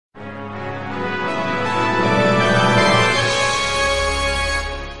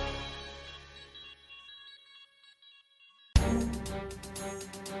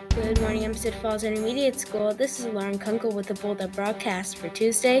Hempstead Falls Intermediate School. This is Lauren Kunkel with the Bulldog broadcast for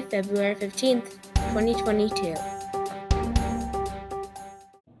Tuesday, February 15th, 2022.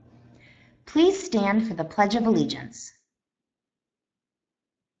 Please stand for the Pledge of Allegiance.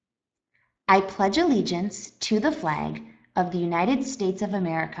 I pledge allegiance to the flag of the United States of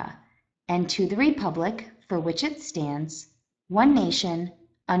America and to the republic for which it stands, one nation,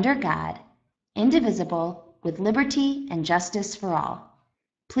 under God, indivisible, with liberty and justice for all.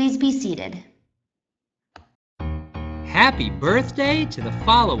 Please be seated. Happy birthday to the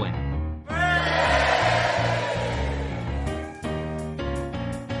following.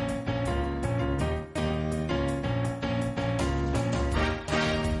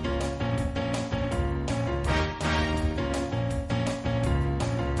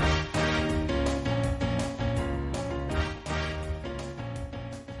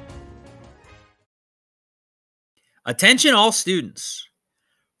 Attention all students.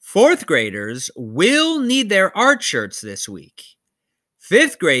 Fourth graders will need their art shirts this week.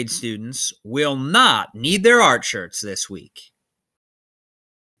 Fifth grade students will not need their art shirts this week.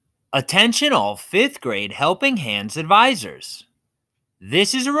 Attention all fifth grade Helping Hands advisors.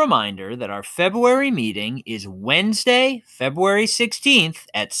 This is a reminder that our February meeting is Wednesday, February 16th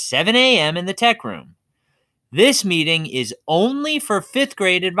at 7 a.m. in the tech room. This meeting is only for fifth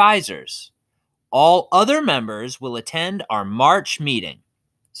grade advisors. All other members will attend our March meeting.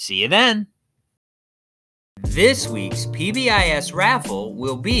 See you then. This week's PBIS raffle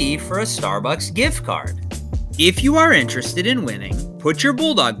will be for a Starbucks gift card. If you are interested in winning, put your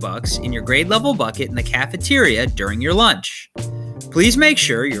Bulldog Bucks in your grade level bucket in the cafeteria during your lunch. Please make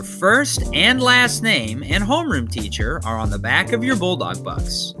sure your first and last name and homeroom teacher are on the back of your Bulldog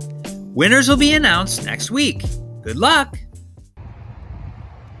Bucks. Winners will be announced next week. Good luck!